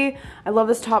would be. I love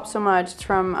this top so much. It's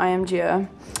from IMG.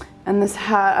 And this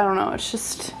hat, I don't know, it's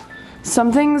just,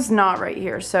 something's not right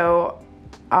here. So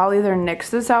I'll either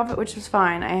nix this outfit, which is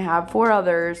fine. I have 4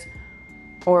 others,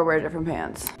 or wear different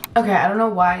pants. Okay, I don't know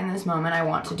why in this moment I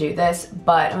want to do this,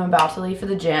 but I'm about to leave for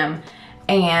the gym.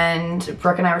 And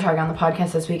Brooke and I were talking on the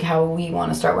podcast this week how we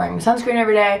want to start wearing sunscreen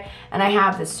every day. And I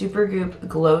have this Supergoop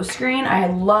glow screen. I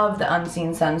love the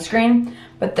unseen sunscreen,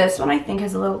 but this one I think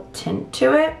has a little tint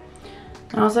to it.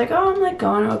 And I was like, oh, I'm like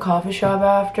going to a coffee shop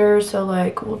after, so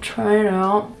like we'll try it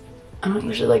out. I don't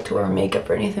usually like to wear makeup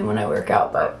or anything when I work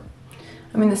out, but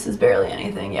I mean, this is barely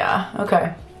anything. Yeah,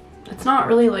 okay. It's not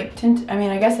really like tint. I mean,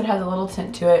 I guess it has a little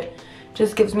tint to it.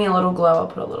 Just gives me a little glow. I'll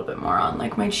put a little bit more on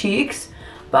like my cheeks,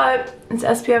 but it's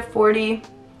SPF 40.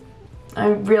 I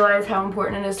realize how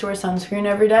important it is to wear sunscreen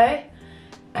every day,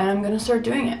 and I'm gonna start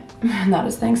doing it. And that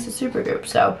is thanks to Supergoop.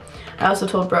 So I also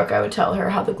told Brooke I would tell her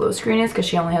how the glow screen is because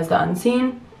she only has the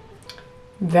unseen.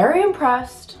 Very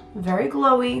impressed, very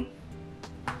glowy.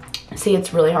 See,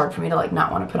 it's really hard for me to like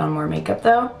not want to put on more makeup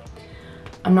though.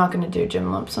 I'm not gonna do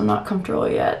gym lips. I'm not comfortable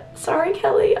yet. Sorry,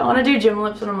 Kelly. I want to do gym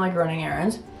lips when I'm like running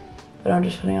errands, but I'm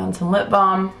just putting on some lip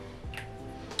balm.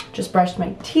 Just brushed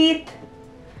my teeth.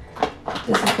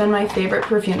 This has been my favorite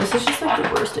perfume. This is just like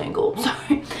the worst angle,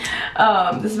 sorry.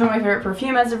 This has been my favorite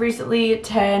perfume as of recently,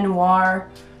 Te Noir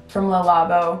from Le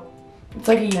Labo. It's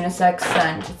like a unisex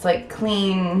scent. It's like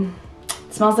clean.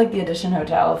 It smells like the Edition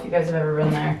Hotel if you guys have ever been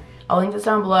there. I'll link this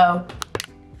down below.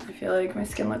 I feel like my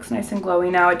skin looks nice and glowy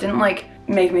now. It didn't like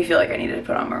make me feel like I needed to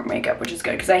put on more makeup, which is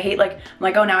good because I hate like, I'm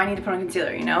like, oh, now I need to put on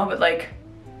concealer, you know? But like,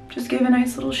 just gave a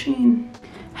nice little sheen.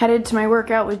 Headed to my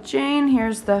workout with Jane.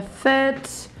 Here's the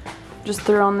fit. Just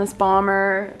threw on this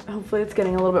bomber. Hopefully it's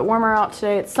getting a little bit warmer out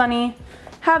today. It's sunny.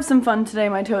 Have some fun today,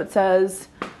 my tote says.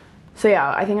 So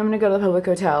yeah, I think I'm gonna go to the public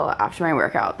hotel after my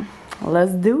workout.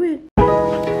 Let's do it.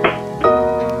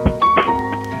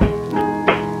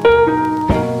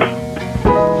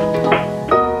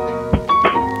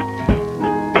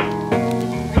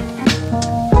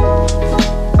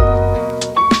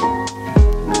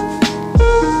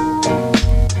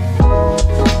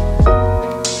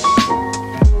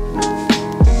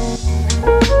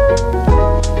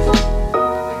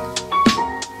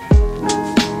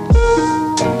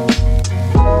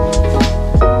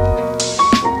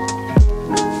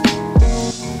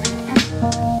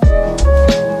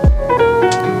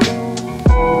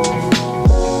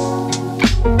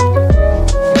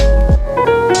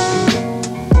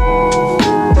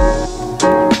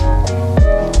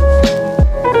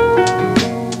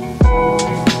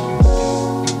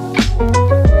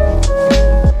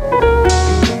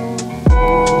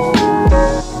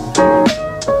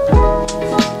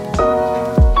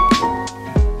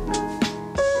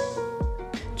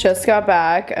 just got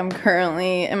back. I'm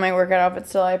currently in my workout outfit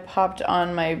still. I popped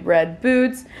on my red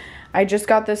boots. I just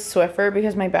got this Swiffer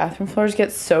because my bathroom floors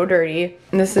get so dirty.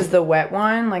 And this is the wet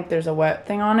one, like there's a wet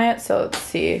thing on it. So let's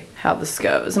see how this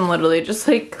goes. I'm literally just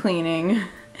like cleaning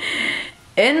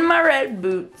in my red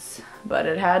boots, but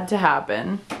it had to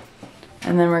happen.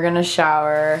 And then we're gonna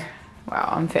shower. Wow,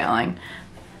 I'm failing.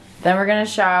 Then we're gonna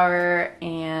shower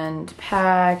and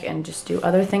pack and just do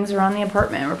other things around the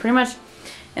apartment. We're pretty much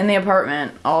in the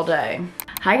apartment all day.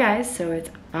 Hi guys, so it's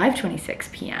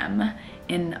 5:26 p.m.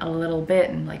 In a little bit,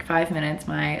 in like 5 minutes,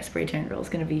 my spray tan girl is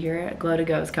gonna be here. Glow to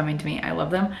Go is coming to me. I love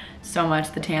them so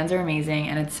much. The tans are amazing,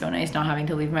 and it's so nice not having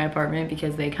to leave my apartment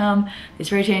because they come, they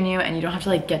spray tan you, and you don't have to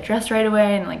like get dressed right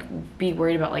away and like be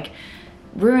worried about like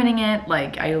ruining it.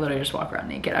 Like I literally just walk around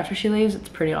naked after she leaves. It's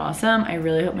pretty awesome. I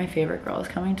really hope my favorite girl is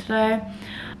coming today.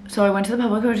 So I went to the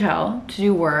public hotel to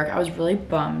do work. I was really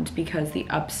bummed because the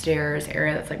upstairs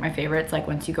area that's like my favorite, it's like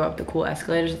once you go up the cool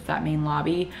escalators, it's that main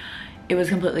lobby. It was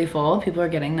completely full. People are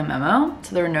getting the memo.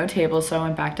 So there were no tables, so I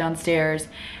went back downstairs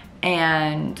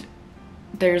and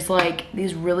there's like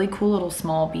these really cool little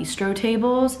small bistro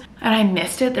tables and I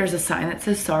missed it. There's a sign that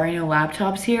says sorry, no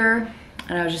laptops here.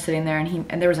 And I was just sitting there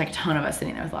and there was like a ton of us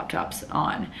sitting there with laptops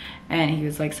on. And he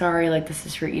was like, sorry, like this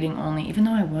is for eating only, even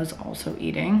though I was also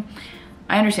eating.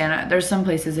 I understand that. There's some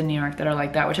places in New York that are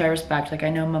like that, which I respect. Like I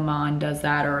know Maman does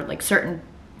that, or like certain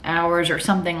hours or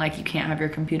something, like you can't have your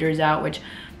computers out, which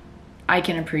I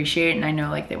can appreciate, and I know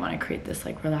like they want to create this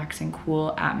like relaxing,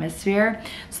 cool atmosphere.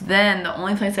 So then the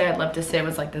only place I had left to sit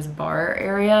was like this bar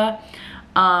area,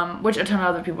 which a ton of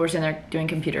other people were sitting there doing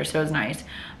computers, so it was nice.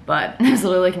 But there's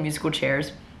literally like musical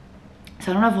chairs.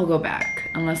 So I don't know if we'll go back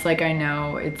unless like I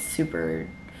know it's super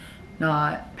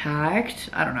not packed.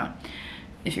 I don't know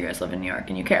if you guys live in New York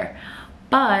and you care.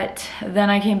 But then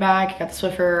I came back, got the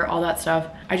Swiffer, all that stuff.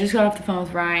 I just got off the phone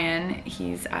with Ryan.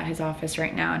 He's at his office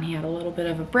right now and he had a little bit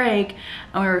of a break.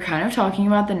 And we were kind of talking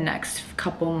about the next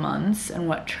couple months and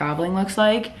what traveling looks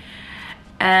like.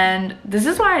 And this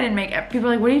is why I didn't make it. People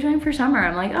are like, what are you doing for summer?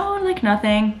 I'm like, oh, like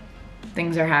nothing.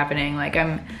 Things are happening. Like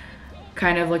I'm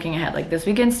kind of looking ahead. Like this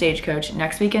weekend, Stagecoach.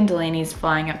 Next weekend, Delaney's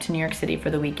flying up to New York City for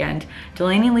the weekend.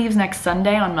 Delaney leaves next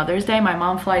Sunday on Mother's Day. My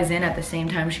mom flies in at the same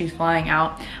time she's flying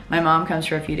out. My mom comes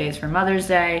for a few days for Mother's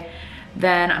Day.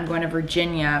 Then I'm going to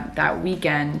Virginia that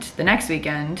weekend, the next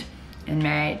weekend in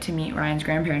May, to meet Ryan's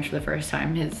grandparents for the first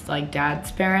time. His like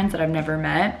dad's parents that I've never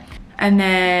met. And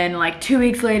then like 2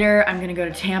 weeks later, I'm gonna go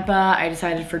to Tampa. I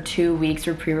decided for 2 weeks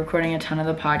we're pre-recording a ton of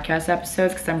the podcast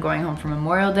episodes because I'm going home for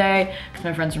Memorial Day, because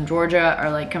my friends from Georgia are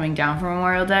like coming down for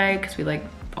Memorial Day because we like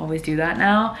always do that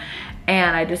now.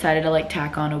 And I decided to like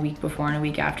tack on a week before and a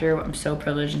week after. I'm so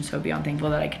privileged and so beyond thankful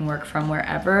that I can work from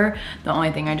wherever. The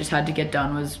only thing I just had to get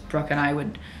done was Brooke and I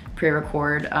would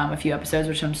pre-record a few episodes,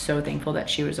 which I'm so thankful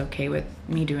that she was okay with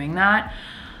me doing that.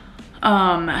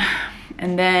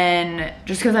 And then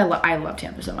just because I love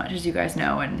Tampa so much, as you guys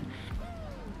know, and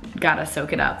gotta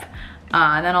soak it up.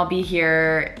 And then I'll be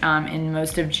here in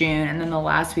most of June, and then the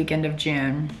last weekend of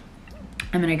June,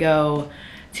 I'm gonna go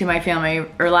to my family,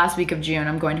 or last week of June,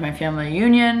 I'm going to my family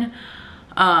reunion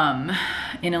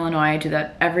in Illinois. I do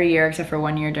that every year except for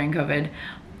 1 year during COVID.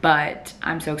 But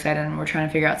I'm so excited and we're trying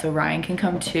to figure out so Ryan can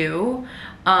come too.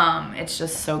 It's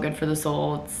just so good for the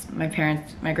soul. It's my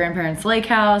grandparents' lake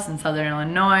house in Southern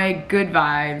Illinois, good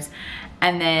vibes.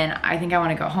 And then I think I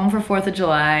wanna go home for 4th of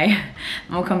July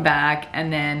and we'll come back.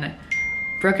 And then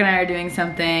Brooke and I are doing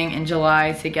something in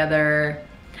July together.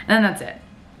 And then that's it.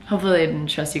 Hopefully I didn't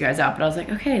stress you guys out, but I was like,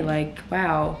 okay, like,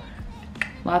 wow,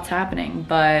 lots happening.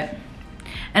 And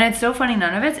it's so funny,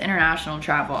 none of it's international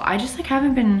travel. I just like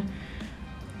haven't been,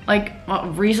 like, well,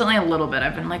 recently a little bit,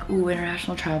 I've been like, ooh,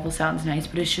 international travel sounds nice,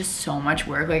 but it's just so much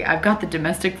work. Like, I've got the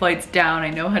domestic flights down,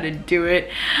 I know how to do it,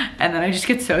 and then I just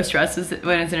get so stressed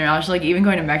when it's international. Like, even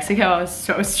going to Mexico, I was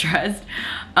so stressed.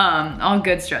 All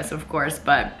good stress, of course,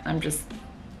 but I'm just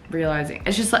realizing,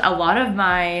 it's just like a lot of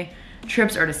my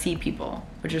trips are to see people,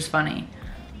 which is funny.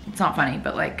 It's not funny,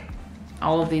 but like,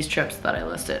 all of these trips that I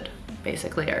listed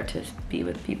basically are to be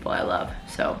with people I love.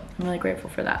 So I'm really grateful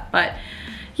for that. But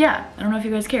yeah, I don't know if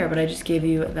you guys care, but I just gave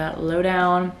you that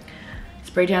lowdown.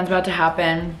 Spray tan's about to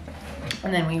happen.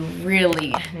 And then we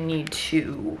really need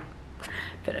to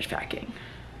finish packing.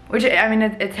 Which, I mean,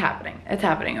 it's happening. It's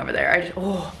happening over there.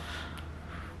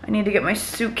 I need to get my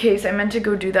suitcase. I meant to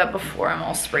go do that before I'm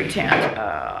all spray tanned.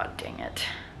 Dang it.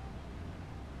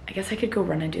 I guess I could go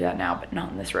run and do that now, but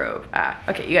not in this robe.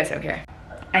 Okay, you guys don't care.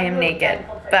 I am naked,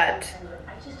 but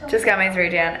just got my spray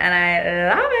tan and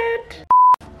I love it.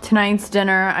 Tonight's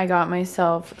dinner, I got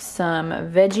myself some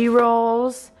veggie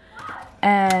rolls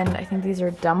And I think these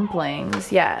are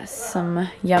dumplings. Yes, some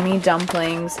yummy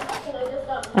dumplings.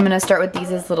 I'm gonna start with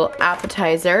these as a little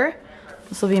appetizer.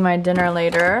 This will be my dinner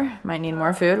later. Might need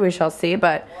more food, we shall see,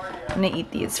 but I'm gonna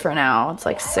eat these for now. It's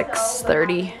like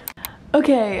 6:30.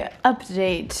 Okay,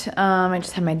 update. I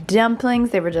just had my dumplings.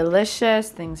 They were delicious.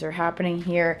 Things are happening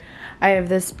here. I have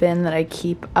this bin that I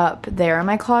keep up there in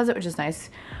my closet, which is nice.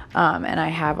 And I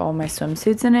have all my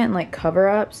swimsuits in it and like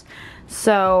cover-ups.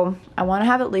 So I want to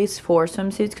have at least 4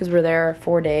 swimsuits because we're there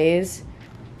 4 days.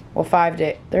 Well, 5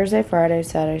 days. Thursday, Friday,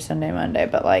 Saturday, Sunday, Monday.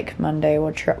 But like Monday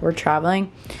we're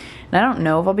traveling. And I don't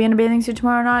know if I'll be in a bathing suit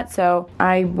tomorrow or not. So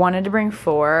I wanted to bring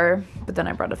 4. But then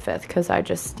I brought a 5th because I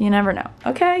just, you never know.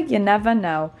 Okay, you never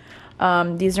know.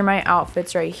 These are my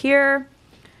outfits right here.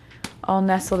 All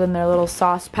nestled in their little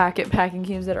sauce packet packing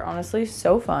cubes that are honestly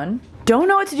so fun. Don't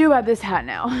know what to do about this hat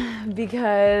now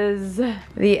because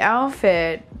the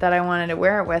outfit that I wanted to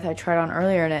wear it with I tried on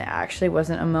earlier and it actually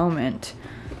wasn't a moment.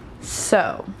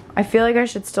 So I feel like I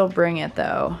should still bring it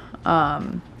though.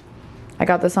 I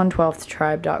got this on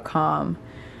 12thtribe.com.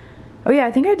 Oh yeah,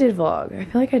 I think I did vlog. I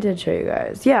feel like I did show you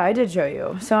guys. Yeah, I did show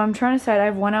you. So I'm trying to decide. I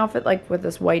have one outfit like with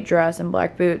this white dress and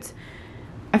black boots.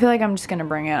 I feel like I'm just gonna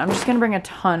bring it. I'm just gonna bring a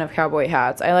ton of cowboy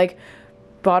hats. I like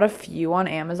bought a few on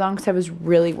Amazon because I was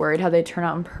really worried how they turn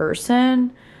out in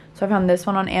person. So I found this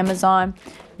one on Amazon.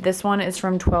 This one is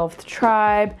from 12th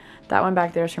Tribe. That one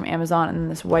back there is from Amazon. And then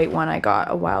this white one I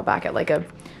got a while back at like a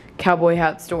cowboy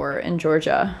hat store in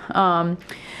Georgia.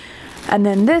 And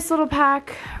then this little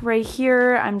pack right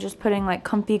here, I'm just putting like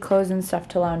comfy clothes and stuff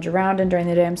to lounge around in during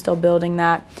the day. I'm still building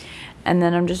that. And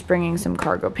then I'm just bringing some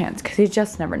cargo pants because you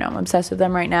just never know. I'm obsessed with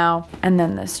them right now. And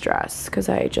then this dress because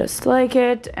I just like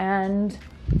it. And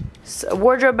so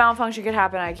wardrobe malfunction could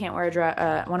happen. I can't wear a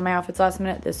dress, one of my outfits last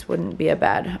minute. This wouldn't be a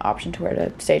bad option to wear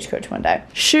to Stagecoach one day.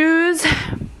 Shoes,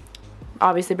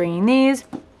 obviously bringing these.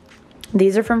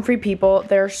 These are from Free People.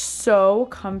 They're so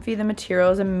comfy. The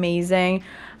material is amazing.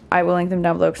 I will link them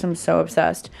down below because I'm so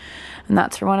obsessed. And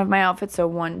that's for one of my outfits. So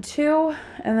 1, 2.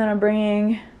 And then I'm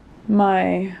bringing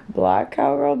my black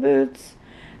cowgirl boots.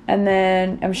 And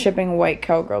then I'm shipping white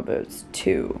cowgirl boots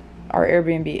to our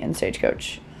Airbnb in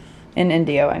Stagecoach. In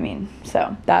Indio, I mean.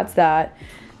 So that's that.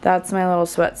 That's my little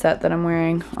sweat set that I'm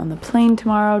wearing on the plane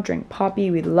tomorrow. Drink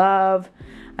Poppy, we love.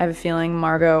 I have a feeling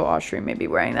Margot Austria may be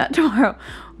wearing that tomorrow.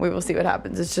 We will see what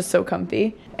happens. It's just so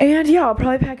comfy. And yeah, I'll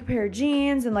probably pack a pair of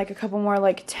jeans and like a couple more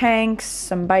like tanks,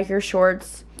 some biker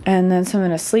shorts, and then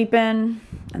something to sleep in.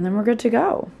 And then we're good to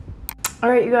go. All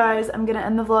right, you guys, I'm gonna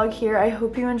end the vlog here. I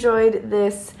hope you enjoyed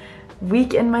this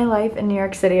week in my life in New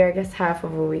York City, or I guess half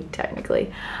of a week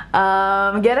technically.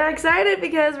 Get excited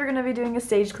because we're gonna be doing a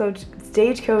stagecoach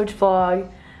vlog.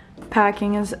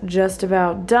 Packing is just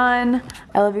about done.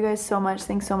 I love you guys so much.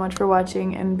 Thanks so much for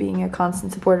watching and being a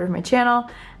constant supporter of my channel.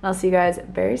 And I'll see you guys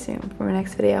very soon for my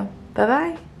next video. Bye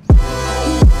bye.